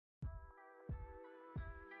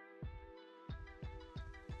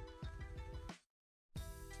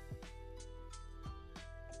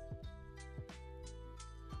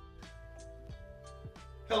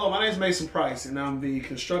Hello, my name is Mason Price, and I'm the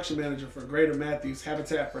construction manager for Greater Matthews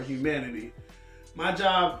Habitat for Humanity. My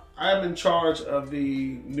job, I'm in charge of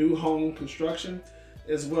the new home construction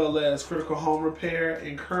as well as critical home repair,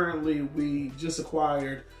 and currently we just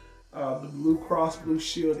acquired the Blue Cross Blue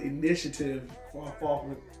Shield initiative for our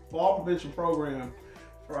fall prevention program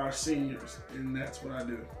for our seniors, and that's what I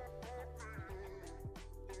do.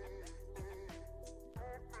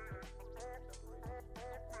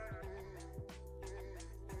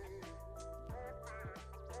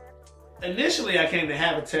 Initially, I came to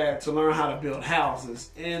Habitat to learn how to build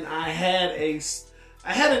houses, and I had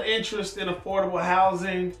an interest in affordable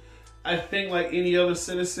housing. I think like any other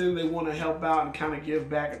citizen, they want to help out and kind of give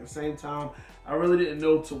back at the same time. I really didn't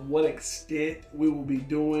know to what extent we will be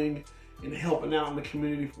doing and helping out in the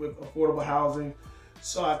community with affordable housing.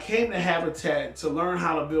 So I came to Habitat to learn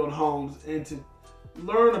how to build homes and to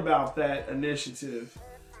learn about that initiative.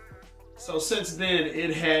 So since then,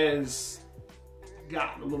 it has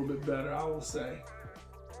gotten a little bit better, I will say.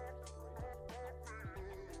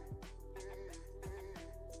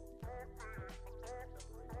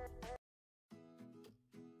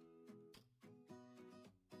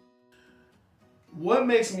 What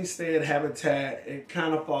makes me stay at Habitat, it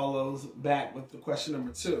kind of follows back with the question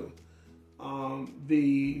number 2.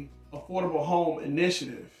 The Affordable Home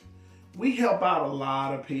Initiative. We help out a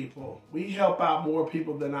lot of people. We help out more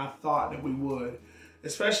people than I thought that we would,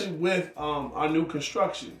 especially with our new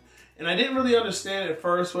construction. And I didn't really understand at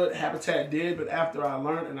first what Habitat did, but after I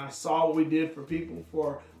learned and I saw what we did for people,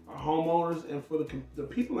 for our homeowners and for the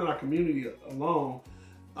people in our community alone,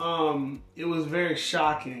 it was very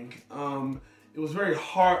shocking. It was very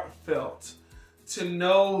heartfelt to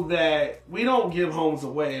know that we don't give homes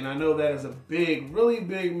away. And I know that is a big, really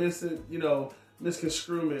big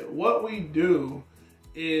misconstruement. What we do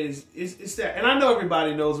is that, and I know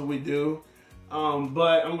everybody knows what we do,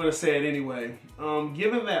 but I'm gonna say it anyway.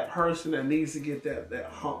 Giving that person that needs to get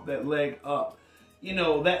that leg up,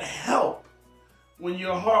 that help. When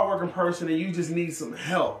you're a hardworking person and you just need some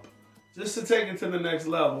help, just to take it to the next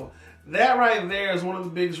level, that right there is one of the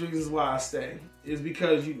biggest reasons why I stay. Is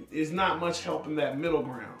because it's not much help in that middle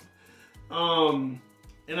ground.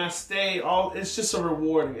 And I stay, it's just a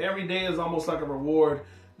rewarding. Every day is almost like a reward,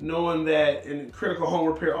 knowing that in critical home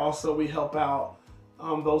repair also we help out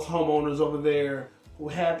those homeowners over there who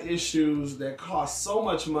have issues that cost so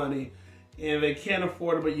much money and they can't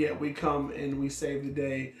afford it, but yet we come and we save the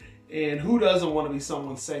day. And who doesn't want to be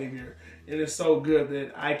someone's savior? And it's so good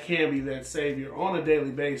that I can be that savior on a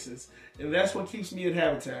daily basis. And that's what keeps me at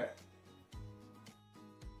Habitat.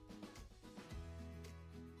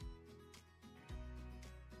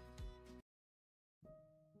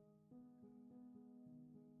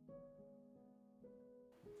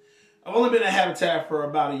 I've only been at Habitat for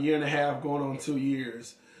about 1.5 years, going on 2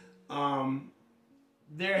 years.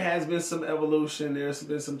 There has been some evolution, there's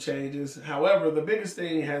been some changes. However, the biggest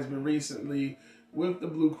thing has been recently with the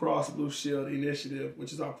Blue Cross Blue Shield initiative,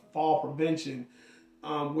 which is our fall prevention,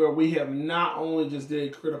 where we have not only just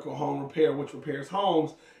did critical home repair, which repairs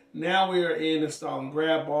homes, now we are installing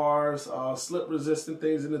grab bars, slip resistant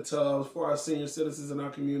things in the tubs for our senior citizens in our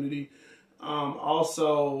community.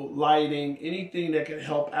 Also lighting, anything that can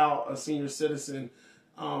help out a senior citizen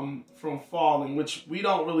from falling, which we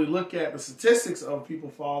don't really look at the statistics of people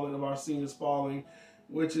falling, of our seniors falling,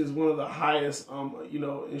 which is one of the highest,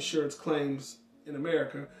 insurance claims in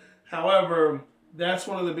America. However, that's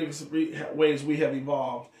one of the biggest ways we have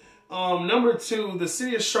evolved. Number 2, the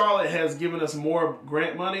city of Charlotte has given us more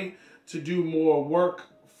grant money to do more work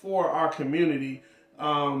for our community. I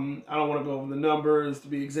don't want to go over the numbers to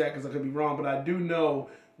be exact because I could be wrong, but I do know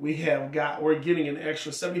we're getting an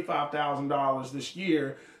extra $75,000 this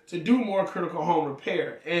year to do more critical home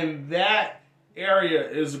repair, and that area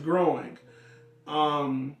is growing.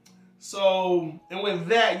 And with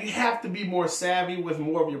that, you have to be more savvy with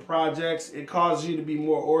more of your projects. It causes you to be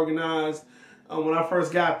more organized. When I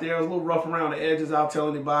first got there, I was a little rough around the edges. I'll tell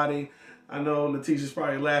anybody. I know the teacher's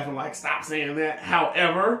probably laughing like, stop saying that.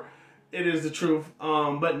 However, it is the truth.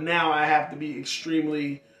 But now I have to be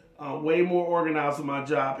extremely, way more organized with my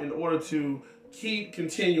job in order to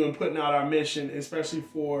continuing putting out our mission, especially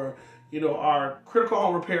for, our critical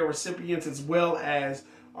home repair recipients as well as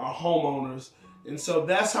our homeowners. And so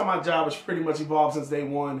that's how my job has pretty much evolved since day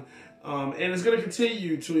one. And it's going to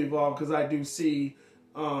continue to evolve because I do see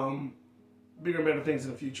bigger and better things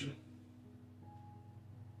in the future.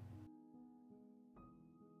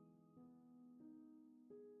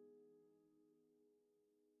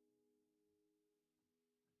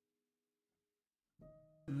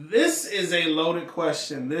 This is a loaded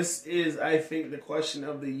question. This is, I think, the question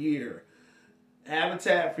of the year.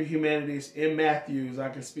 Habitat for Humanities in Matthews, I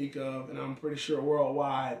can speak of, and I'm pretty sure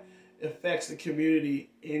worldwide, affects the community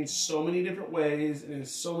in so many different ways and in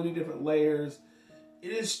so many different layers.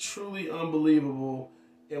 It is truly unbelievable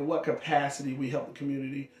in what capacity we help the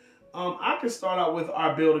community. I can start out with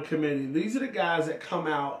our builder committee. These are the guys that come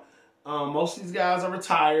out. Most of these guys are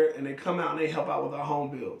retired, and they come out and they help out with our home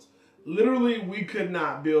builds. Literally, we could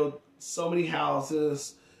not build so many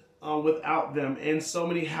houses without them, and so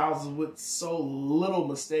many houses with so little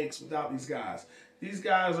mistakes without these guys. These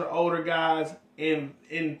guys are older guys, and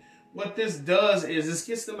what this does is this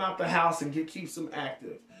gets them out the house and keeps them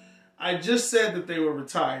active. I just said that they were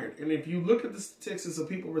retired, and if you look at the statistics of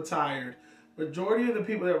people retired, majority of the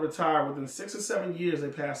people that retire within 6 or 7 years, they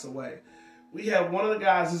pass away. We have one of the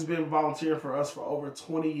guys who's been volunteering for us for over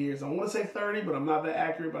 20 years. I want to say 30, but I'm not that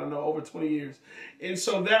accurate, but I know over 20 years. And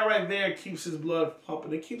so that right there keeps his blood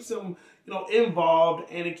pumping. It keeps him,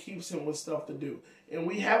 involved, and it keeps him with stuff to do. And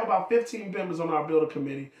we have about 15 members on our builder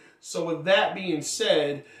committee. So with that being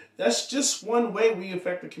said, that's just one way we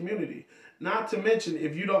affect the community. Not to mention,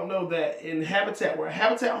 if you don't know that in Habitat, where a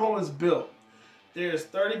Habitat home is built,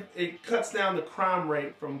 it cuts down the crime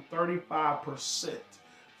rate from 35%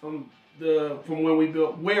 from where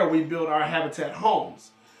we built our Habitat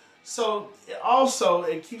homes. So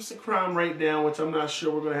it keeps the crime rate down, which I'm not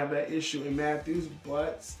sure we're going to have that issue in Matthews,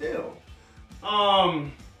 but still,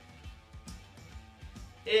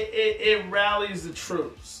 it rallies the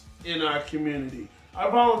troops in our community.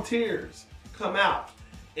 Our volunteers come out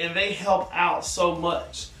and they help out so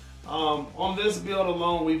much. On this build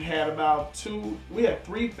alone, we had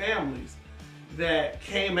 3 families that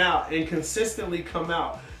came out and consistently come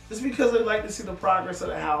out. Just because they like to see the progress of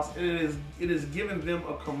the house, and it is giving them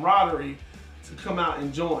a camaraderie to come out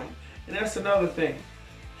and join. And that's another thing.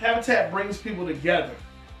 Habitat brings people together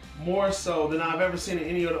more so than I've ever seen in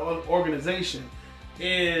any other organization.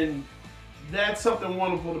 And that's something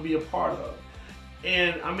wonderful to be a part of.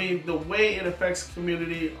 And I mean, the way it affects the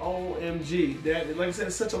community, OMG, that, like I said,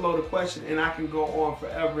 it's such a loaded question, and I can go on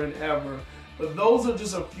forever and ever. But those are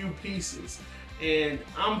just a few pieces, and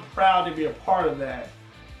I'm proud to be a part of that.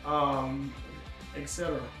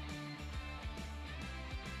 Etc.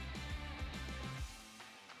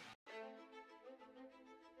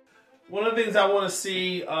 One of the things I want to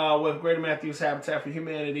see with Greater Matthews Habitat for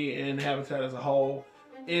Humanity and Habitat as a whole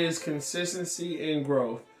is consistency and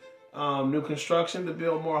growth. New construction to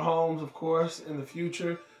build more homes, of course, in the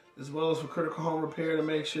future, as well as for critical home repair to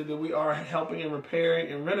make sure that we are helping and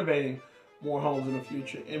repairing and renovating more homes in the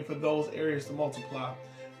future, and for those areas to multiply.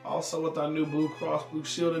 Also with our new Blue Cross Blue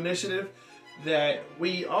Shield initiative, that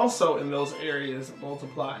we also in those areas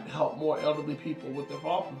multiply and help more elderly people with their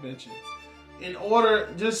fall prevention. In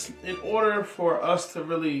order for us to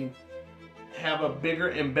really have a bigger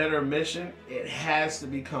and better mission, it has to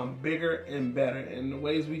become bigger and better. And the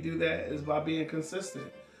ways we do that is by being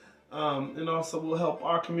consistent. And also will help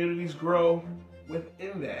our communities grow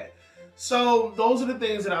within that. So those are the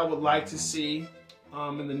things that I would like to see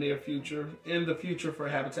in the near future, for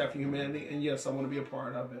Habitat for Humanity, and yes, I want to be a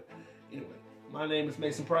part of it. Anyway, my name is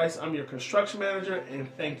Mason Price. I'm your construction manager, and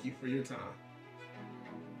thank you for your time.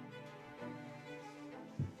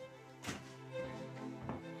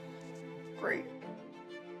 Great.